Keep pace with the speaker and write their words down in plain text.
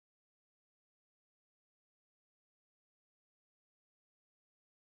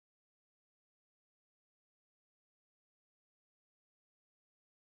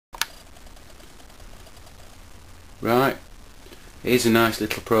Right, here's a nice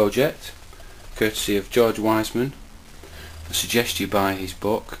little project courtesy of George Wiseman. I suggest you buy his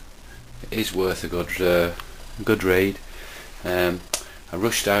book. It is worth a good read. I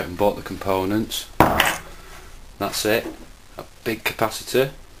rushed out and bought the components. That's it. A big capacitor.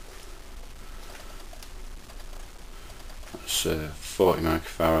 That's 40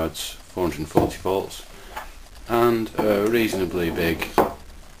 microfarads, 440 volts, and a reasonably big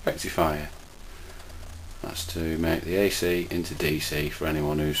rectifier. That's to make the AC into DC for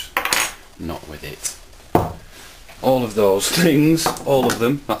anyone who's not with it. All of those things, all of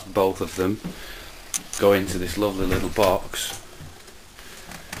them, that's both of them, go into this lovely little box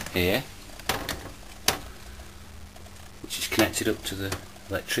here, which is connected up to the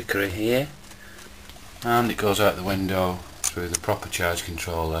electricery here, and it goes out the window through the proper charge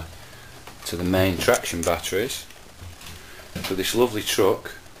controller to the main traction batteries for this lovely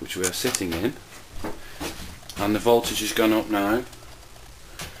truck which we are sitting in. And the voltage has gone up now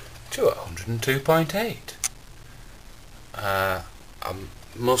to 102.8. I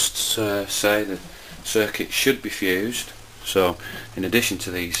must say the circuit should be fused, so in addition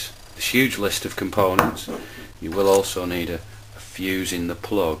to this huge list of components, you will also need a fuse in the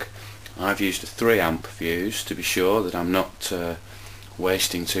plug. I've used a 3 amp fuse to be sure that I'm not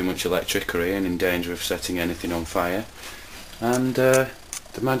wasting too much electricity and in danger of setting anything on fire. And the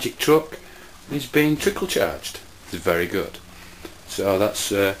magic truck is being trickle charged. It's very good. So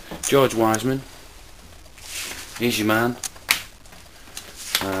that's George Wiseman. He's your man.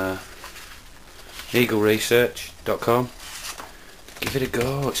 EagleResearch.com. Give it a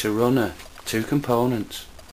go. It's a runner. 2 components.